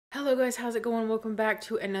Hello guys, how's it going? Welcome back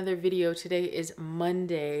to another video. Today is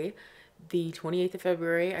Monday, the 28th of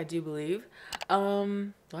February, I do believe.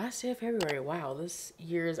 Last day of February. Wow, this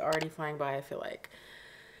year is already flying by, I feel like.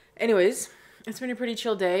 Anyways, it's been a pretty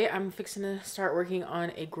chill day. I'm fixing to start working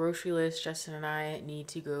on a grocery list. Justin and I need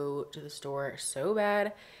to go to the store so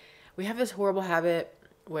bad. We have this horrible habit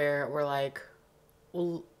where we're like,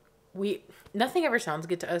 well, nothing ever sounds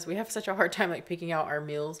good to us. We have such a hard time like picking out our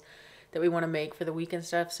meals that we want to make for the week and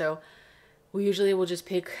stuff. So we usually will just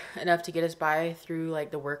pick enough to get us by through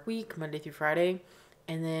like the work week, Monday through Friday.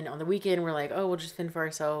 And then on the weekend, we're like, oh, we'll just fend for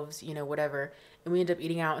ourselves, whatever. And we end up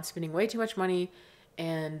eating out and spending way too much money.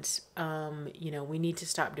 And, we need to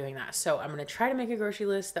stop doing that. So I'm going to try to make a grocery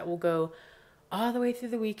list that will go all the way through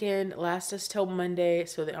the weekend, last us till Monday,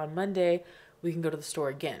 so that on Monday we can go to the store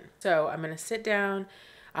again. So I'm going to sit down.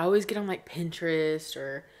 I always get on like Pinterest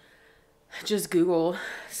or just Google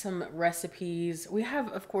some recipes. We have,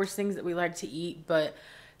 of course, things that we like to eat, but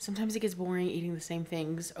sometimes it gets boring eating the same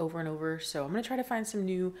things over and over. So I'm going to try to find some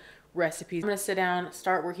new recipes. I'm going to sit down,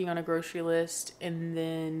 start working on a grocery list, and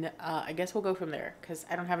then I guess we'll go from there because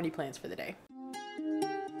I don't have any plans for the day.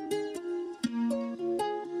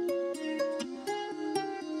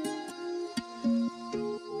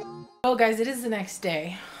 Well, guys, it is the next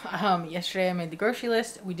day. Yesterday I made the grocery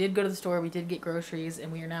list. We did go to the store. We did get groceries,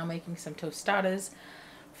 and we are now making some tostadas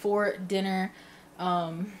for dinner.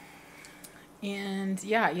 And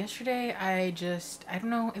yeah, yesterday I don't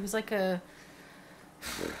know, it was like a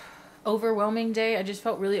overwhelming day. I just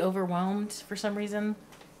felt really overwhelmed for some reason.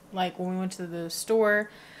 Like when we went to the store,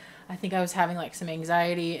 I think I was having like some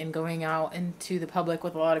anxiety, and going out into the public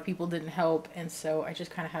with a lot of people didn't help. And so I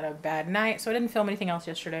just kind of had a bad night. So I didn't film anything else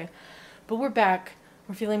yesterday. But we're back.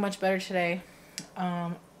 We're feeling much better today.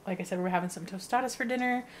 Like I said, we're having some tostadas for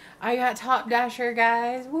dinner. I got Top Dasher,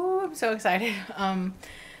 guys. Woo, I'm so excited.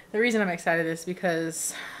 The reason I'm excited is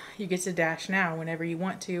because you get to dash now whenever you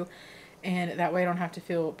want to. And that way I don't have to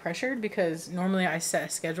feel pressured, because normally I set a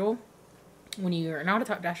schedule. When you're not a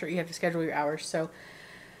Top Dasher, you have to schedule your hours. So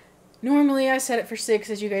normally I set it for 6,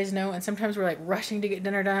 as you guys know, and sometimes we're like rushing to get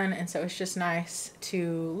dinner done, and so it's just nice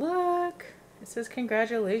to look. It says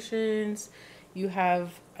congratulations, you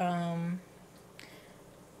have gotten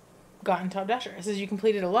Top Dasher. It says you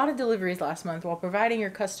completed a lot of deliveries last month while providing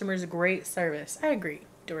your customers great service. I agree,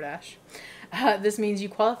 DoorDash. This means you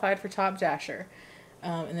qualified for Top Dasher.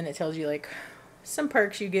 And then it tells you like some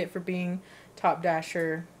perks you get for being Top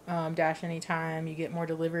Dasher. Dash anytime, you get more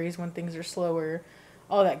deliveries when things are slower,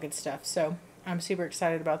 all that good stuff. So I'm super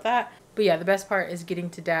excited about that. But yeah, the best part is getting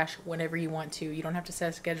to dash whenever you want to. You don't have to set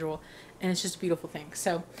a schedule, and it's just a beautiful thing.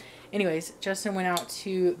 So anyways, Justin went out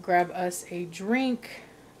to grab us a drink.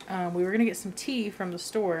 We were going to get some tea from the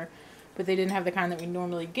store, but they didn't have the kind that we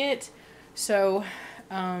normally get. So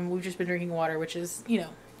we've just been drinking water, which is,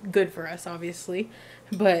 good for us, obviously.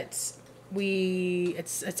 But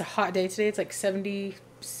it's a hot day today. It's like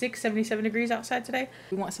 76, 77 degrees outside today.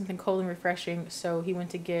 We want something cold and refreshing, so he went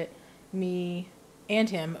to get me and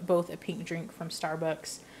him both a pink drink from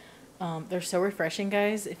Starbucks. They're so refreshing,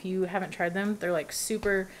 guys. If you haven't tried them, they're like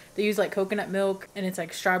they use like coconut milk, and it's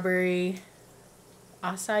like strawberry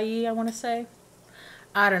acai, I want to say.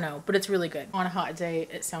 I don't know, but it's really good. On a hot day,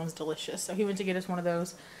 it sounds delicious. So he went to get us one of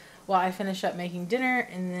those while I finish up making dinner,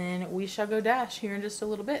 and then we shall go dash here in just a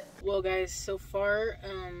little bit. Well, guys, so far,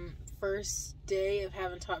 first day of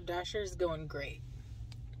having Top Dasher is going great.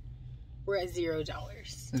 We're at $0.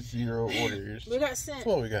 0 orders. We got sent.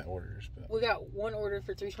 Well, we got orders, but we got one order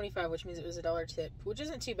for $3.25, which means it was $1 tip, which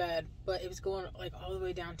isn't too bad. But it was going like all the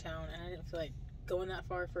way downtown, and I didn't feel like going that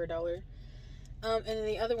far for $1. And then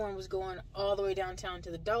the other one was going all the way downtown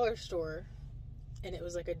to the dollar store, and it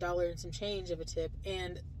was like $1 and some change of a tip,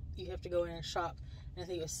 and you have to go in and shop, and I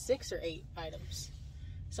think it was 6 or 8 items,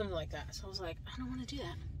 something like that. So I was like, I don't want to do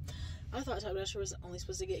that. I thought Top Dasher was only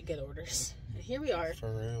supposed to get good orders, and here we are,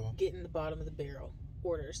 for real, getting the bottom of the barrel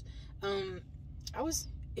orders.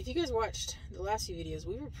 If you guys watched the last few videos,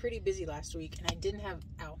 we were pretty busy last week, and I didn't have,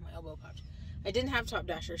 ow, my elbow popped. I didn't have Top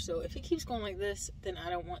Dasher, so if it keeps going like this, then I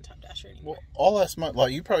don't want Top Dasher anymore. Well, all last month,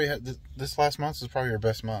 like you probably had this last month is probably your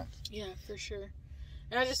best month. Yeah, for sure.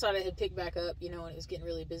 And I just thought it had picked back up, and it was getting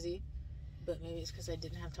really busy. But maybe it's because I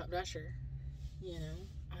didn't have Top Dasher.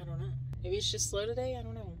 I don't know. Maybe it's just slow today. I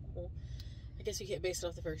don't know. Well, I guess we can't base it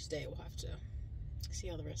off the first day. We'll have to see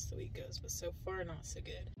how the rest of the week goes. But so far, not so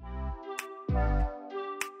good.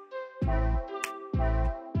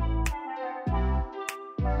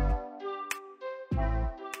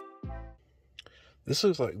 This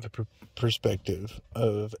looks like the perspective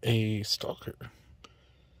of a stalker.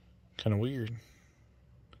 Kind of weird.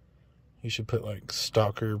 You should put like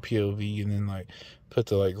stalker POV and then like put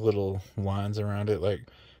the like little lines around it. Like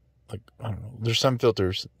I don't know. There's some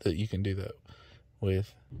filters that you can do that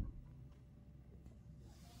with.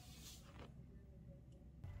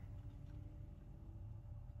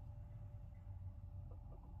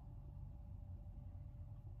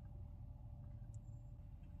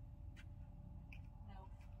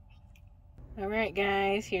 All right,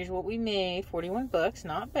 guys, here's what we made. 41 bucks.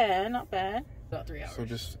 Not bad, not bad. About 3 hours. So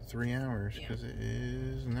just 3 hours, because it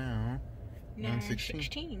is now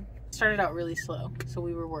 9:16. Started out really slow, so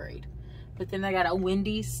we were worried. But then I got a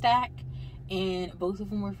Wendy's stack, and both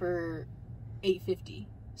of them were for $8.50.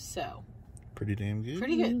 So pretty damn good.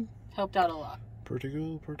 Pretty good. Helped out a lot. Pretty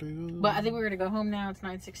good, pretty good. But I think we're gonna go home now. It's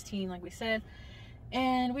 9:16, like we said,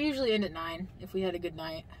 and we usually end at 9 if we had a good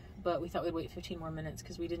night. But we thought we'd wait 15 more minutes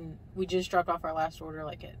because we just dropped off our last order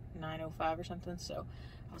like at 9:05 or something. So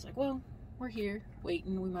I was like, well, we're here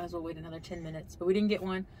waiting. We might as well wait another 10 minutes. But we didn't get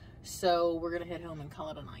one, so we're gonna head home and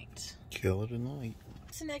call it a night. Kill it a night.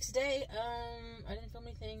 It's the next day. I didn't film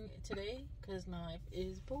anything today because my life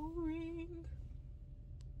is boring.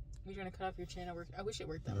 You're trying to cut off your chin. I wish it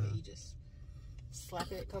worked that way. You just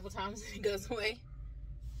slap it a couple times and it goes away.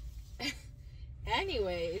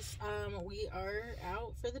 Anyways, we are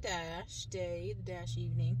out for the dash day, the dash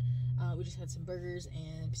evening. We just had some burgers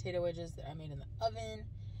and potato wedges that I made in the oven,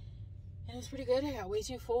 and it was pretty good. I got way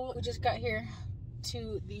too full. We just got here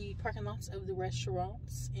to the parking lots of the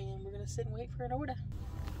restaurants, and we're gonna sit and wait for an order.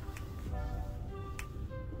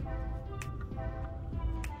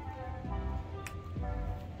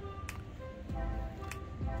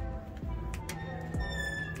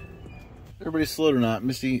 Everybody's slow tonight.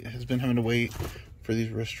 Misty has been having to wait for these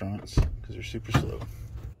restaurants because they're super slow.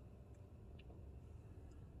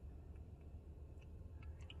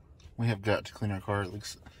 We have got to clean our car. It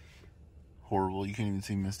looks horrible. You can't even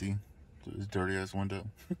see Misty. It's dirty as window.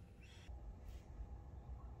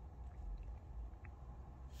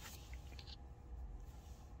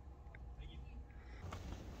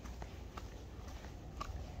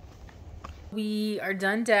 We are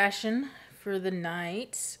done dashing for the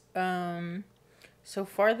night. So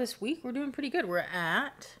far this week we're doing pretty good. We're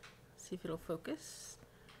at, see if it'll focus.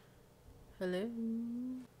 Hello.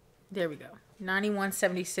 There we go.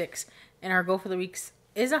 91.76, and our goal for the weeks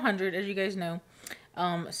is 100, as you guys know.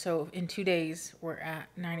 So in 2 days we're at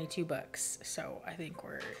 92 bucks. So I think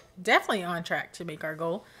we're definitely on track to make our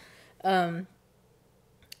goal. I'd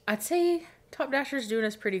say Top Dasher's doing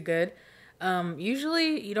us pretty good.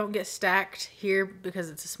 Usually you don't get stacked here because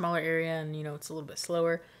it's a smaller area and, you know, it's a little bit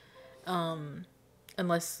slower.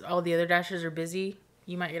 Unless all the other dashers are busy,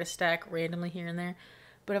 you might get a stack randomly here and there.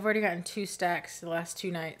 But I've already gotten 2 stacks the last 2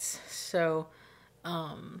 nights. So,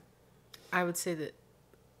 I would say that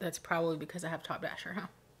that's probably because I have Top Dasher, huh?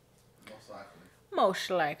 Most likely. Most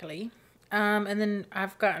likely. And then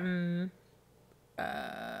I've gotten,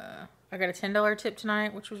 I got a $10 tip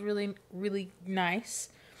tonight, which was really, really nice.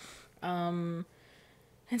 And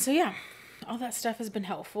so yeah, all that stuff has been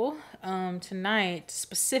helpful. Tonight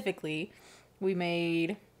specifically, we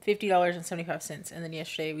made $50.75, and then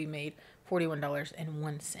yesterday we made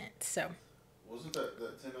 $41.01. So wasn't that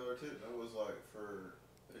 $10 tip? That was like for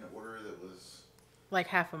an order that was like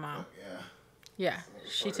half a mile. Yeah. Yeah,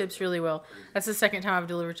 she tips really well. That's the second time I've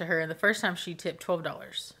delivered to her, and the first time she tipped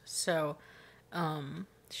 $12. So,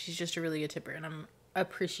 she's just a really good tipper, and I'm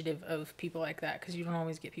appreciative of people like that because you don't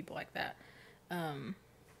always get people like that.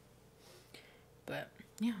 But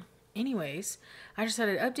yeah, anyways, I just thought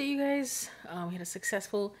I'd update you guys. We had a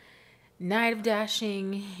successful night of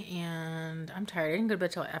dashing, and I'm tired. I didn't go to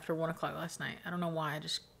bed till after 1 o'clock last night. I don't know why. I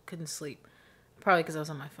just couldn't sleep. Probably because I was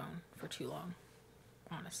on my phone for too long,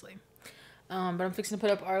 honestly. But I'm fixing to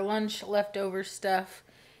put up our lunch leftover stuff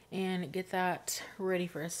and get that ready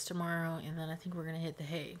for us tomorrow, and then I think we're gonna hit the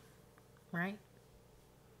hay, right?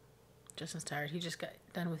 Justin's tired. He just got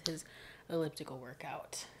done with his elliptical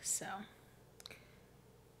workout, so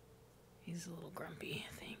he's a little grumpy,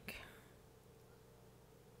 I think.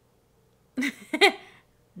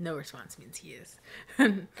 No response means he is.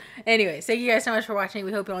 Anyways, thank you guys so much for watching.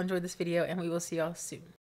 We hope you all enjoyed this video, and we will see y'all soon.